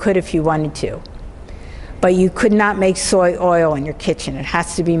it, but you could if you wanted to. But you could not make soy oil in your kitchen. It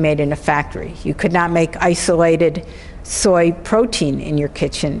has to be made in a factory. You could not make isolated soy protein in your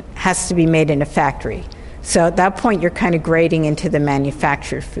kitchen. It has to be made in a factory. So at that point, you're kind of grading into the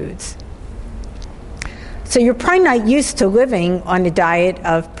manufactured foods. So you're probably not used to living on a diet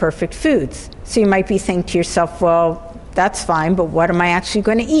of perfect foods. So you might be thinking to yourself, well, That's fine, but what am I actually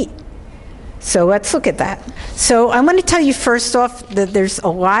going to eat? So let's look at that. So I want to tell you first off that there's a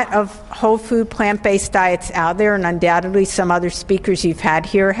lot of whole food plant-based diets out there, and undoubtedly some other speakers you've had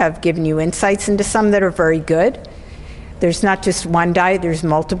here have given you insights into some that are very good. There's not just one diet, there's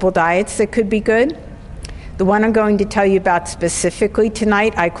multiple diets that could be good. The one I'm going to tell you about specifically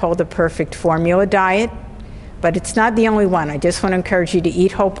tonight I call the perfect formula diet, but it's not the only one. I just want to encourage you to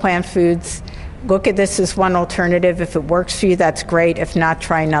eat whole plant foods. Look at this as one alternative. If it works for you, that's great. If not,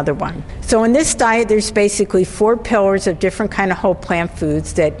 try another one. So in this diet, there's basically 4 pillars of different kind of whole plant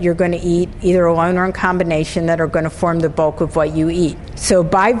foods that you're going to eat either alone or in combination that are going to form the bulk of what you eat. So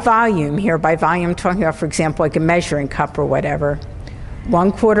by volume, here by volume I'm talking about, for example, like a measuring cup or whatever,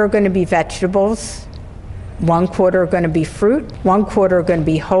 1/4 are going to be vegetables, 1/4 are going to be fruit, 1/4 are going to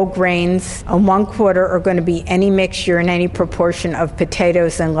be whole grains, and 1/4 are going to be any mixture in any proportion of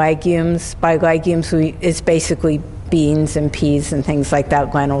potatoes and legumes. By legumes, is basically beans and peas and things like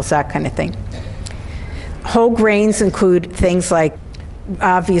that, lentils, that kind of thing. Whole grains include things like,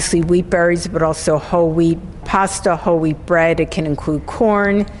 obviously, wheat berries, but also whole wheat pasta, whole wheat bread. It can include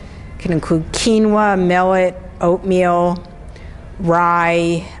corn, it can include quinoa, millet, oatmeal,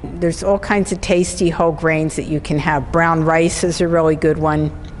 rye. There's all kinds of tasty whole grains that you can have. Brown rice is a really good one.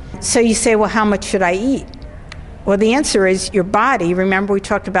 So you say, well, how much should I eat? Well, the answer is your body. Remember, we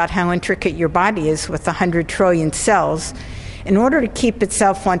talked about how intricate your body is with 100 trillion cells. In order to keep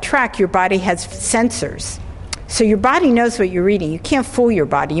itself on track, your body has sensors. So your body knows what you're eating. You can't fool your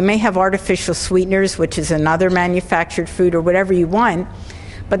body. You may have artificial sweeteners, which is another manufactured food, or whatever you want,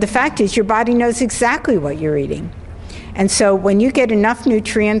 but the fact is your body knows exactly what you're eating. And so when you get enough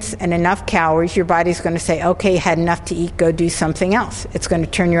nutrients and enough calories, your body's going to say, okay, you had enough to eat, go do something else. It's going to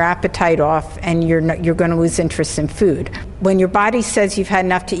turn your appetite off, and you're going to lose interest in food. When your body says you've had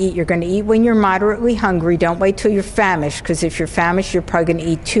enough to eat, you're going to eat when you're moderately hungry. Don't wait till you're famished, because if you're famished, you're probably going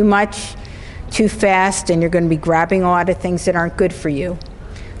to eat too much, too fast, and you're going to be grabbing a lot of things that aren't good for you.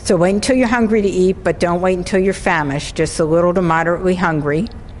 So wait until you're hungry to eat, but don't wait until you're famished, just a little to moderately hungry.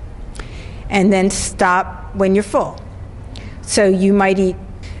 And then stop when you're full. So you might eat,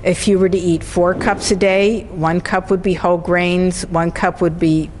 if you were to eat 4 cups a day, 1 cup would be whole grains, 1 cup would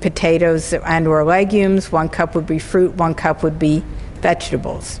be potatoes and or legumes, 1 cup would be fruit, 1 cup would be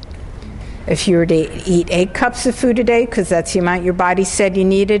vegetables. If you were to eat 8 cups of food a day, because that's the amount your body said you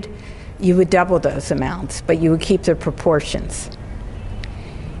needed, you would double those amounts, but you would keep the proportions.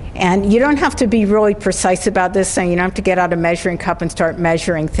 And you don't have to be really precise about this, so you don't have to get out a measuring cup and start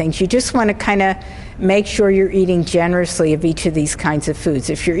measuring things. You just want to kind of make sure you're eating generously of each of these kinds of foods.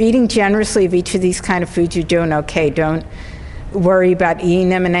 If you're eating generously of each of these kind of foods, you're doing okay. Don't worry about eating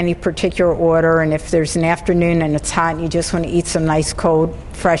them in any particular order. And if there's an afternoon and it's hot and you just want to eat some nice cold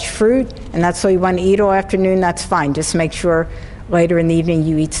fresh fruit, and that's all you want to eat all afternoon, that's fine. Just make sure later in the evening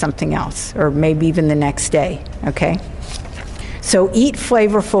you eat something else, or maybe even the next day, okay? So eat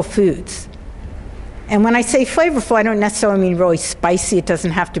flavorful foods. And when I say flavorful, I don't necessarily mean really spicy. It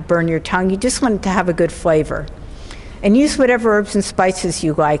doesn't have to burn your tongue. You just want it to have a good flavor. And use whatever herbs and spices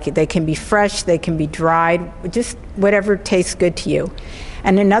you like. They can be fresh, they can be dried, just whatever tastes good to you.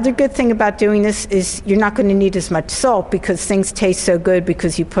 And another good thing about doing this is you're not going to need as much salt, because things taste so good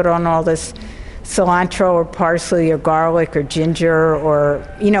because you put on all this cilantro or parsley or garlic or ginger or,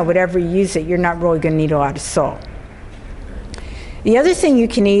 whatever you use it, you're not really going to need a lot of salt. The other thing you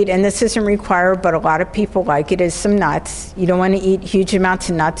can eat, and this isn't required, but a lot of people like it, is some nuts. You don't want to eat huge amounts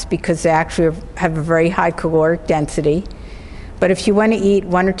of nuts because they actually have a very high caloric density. But if you want to eat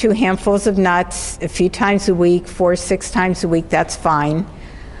 1 or 2 handfuls of nuts a few times a week, 4 or 6 times a week, that's fine.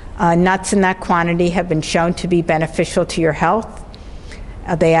 Nuts in that quantity have been shown to be beneficial to your health.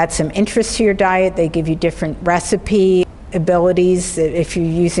 They add some interest to your diet. They give you different recipe abilities. If you're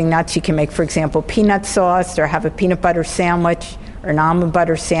using nuts, you can make, for example, peanut sauce, or have a peanut butter sandwich, or an almond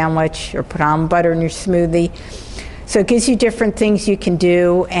butter sandwich, or put almond butter in your smoothie. So it gives you different things you can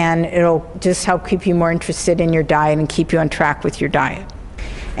do, and it'll just help keep you more interested in your diet and keep you on track with your diet.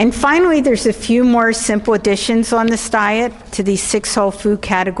 And finally, there's a few more simple additions on this diet to these 6 whole food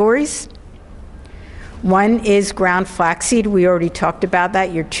categories. One is ground flaxseed. We already talked about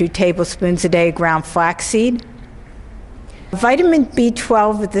that. Your 2 tablespoons a day of ground flaxseed. Vitamin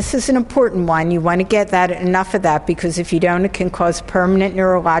B12, this is an important one. You want to get enough of that, because if you don't, it can cause permanent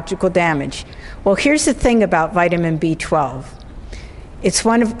neurological damage. Well, here's the thing about vitamin B12. It's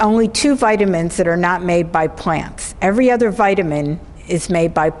one of only 2 vitamins that are not made by plants. Every other vitamin is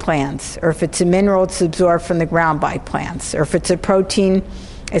made by plants, or if it's a mineral, it's absorbed from the ground by plants, or if it's a protein,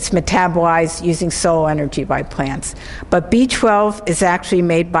 it's metabolized using solar energy by plants. But B12 is actually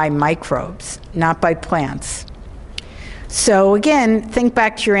made by microbes, not by plants. So again, think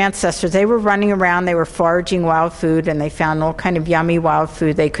back to your ancestors. They were running around, they were foraging wild food, and they found all kind of yummy wild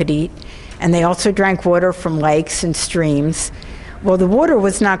food they could eat. And they also drank water from lakes and streams. Well, the water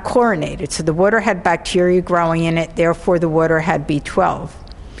was not chlorinated, so the water had bacteria growing in it, therefore the water had B12.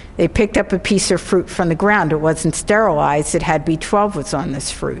 They picked up a piece of fruit from the ground. It wasn't sterilized. It had B12 was on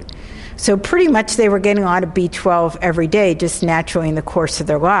this fruit. So pretty much they were getting a lot of B12 every day, just naturally in the course of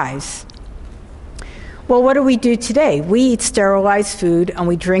their lives. Well, what do we do today? We eat sterilized food and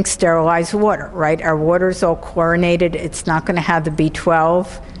we drink sterilized water, right? Our water is all chlorinated. It's not going to have the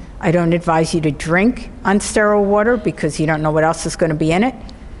B12. I don't advise you to drink unsterile water because you don't know what else is going to be in it.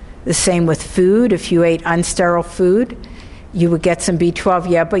 The same with food. If you ate unsterile food, you would get some B12,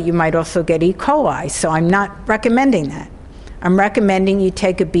 yeah, but you might also get E. coli. So I'm not recommending that. I'm recommending you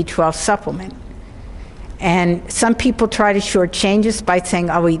take a B12 supplement. And some people try to shortchange us by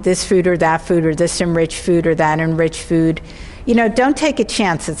saying, I'll eat this food or this enriched food or that enriched food. You know, don't take a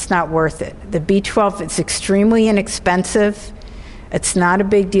chance. It's not worth it. The B12 is extremely inexpensive. It's not a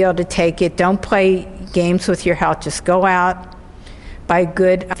big deal to take it. Don't play games with your health. Just go out, buy a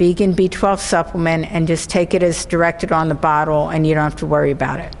good vegan B12 supplement, and just take it as directed on the bottle, and you don't have to worry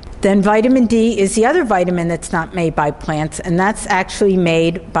about it. Then vitamin D is the other vitamin that's not made by plants, and that's actually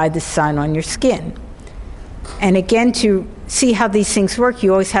made by the sun on your skin. And again, to see how these things work,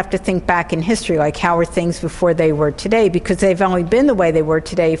 you always have to think back in history, like how were things before they were today, because they've only been the way they were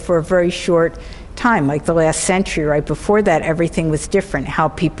today for a very short time, like the last century, right? Before that, everything was different, how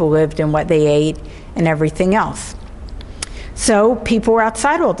people lived and what they ate and everything else. So people were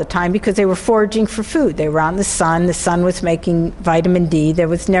outside all the time because they were foraging for food. They were out in the sun was making vitamin D, there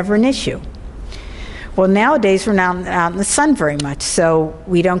was never an issue. Well, nowadays we're not out in the sun very much, so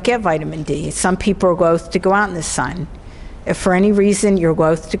we don't get vitamin D. Some people are loath to go out in the sun. If for any reason you're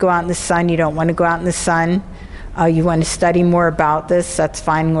loath to go out in the sun, you don't want to go out in the sun, you want to study more about this, that's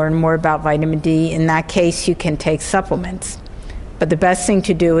fine, learn more about vitamin D. In that case, you can take supplements. But the best thing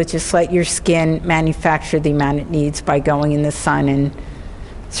to do is just let your skin manufacture the amount it needs by going in the sun. And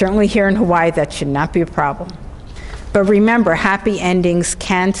certainly here in Hawaii, that should not be a problem. But remember, happy endings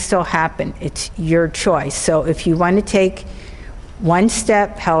can still happen. It's your choice. So if you want to take one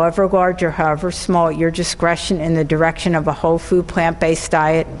step, however large or however small, at your discretion in the direction of a whole food, plant-based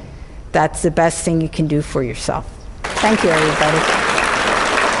diet, that's the best thing you can do for yourself. Thank you, everybody.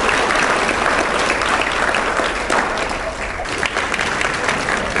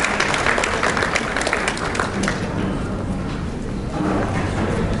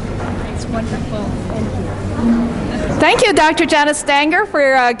 Thank you, Dr. Janice Stanger,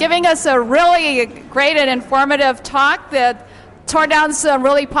 for giving us a really great and informative talk that tore down some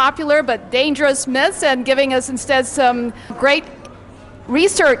really popular but dangerous myths and giving us instead some great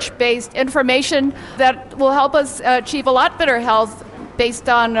research-based information that will help us achieve a lot better health based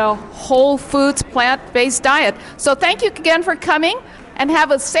on a whole foods, plant-based diet. So thank you again for coming, and have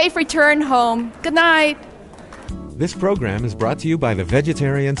a safe return home. Good night. This program is brought to you by the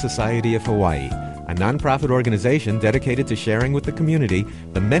Vegetarian Society of Hawaii, a nonprofit organization dedicated to sharing with the community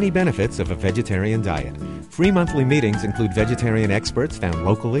the many benefits of a vegetarian diet. Free monthly meetings include vegetarian experts found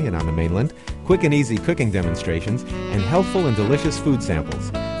locally and on the mainland, quick and easy cooking demonstrations, and healthful and delicious food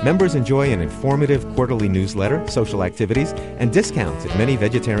samples. Members enjoy an informative quarterly newsletter, social activities, and discounts at many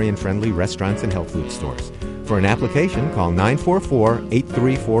vegetarian-friendly restaurants and health food stores. For an application, call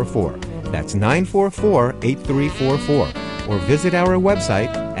 944-8344. That's 944-8344. Or visit our website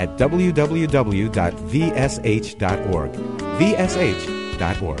at www.vsh.org.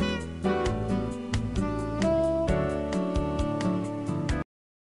 vsh.org.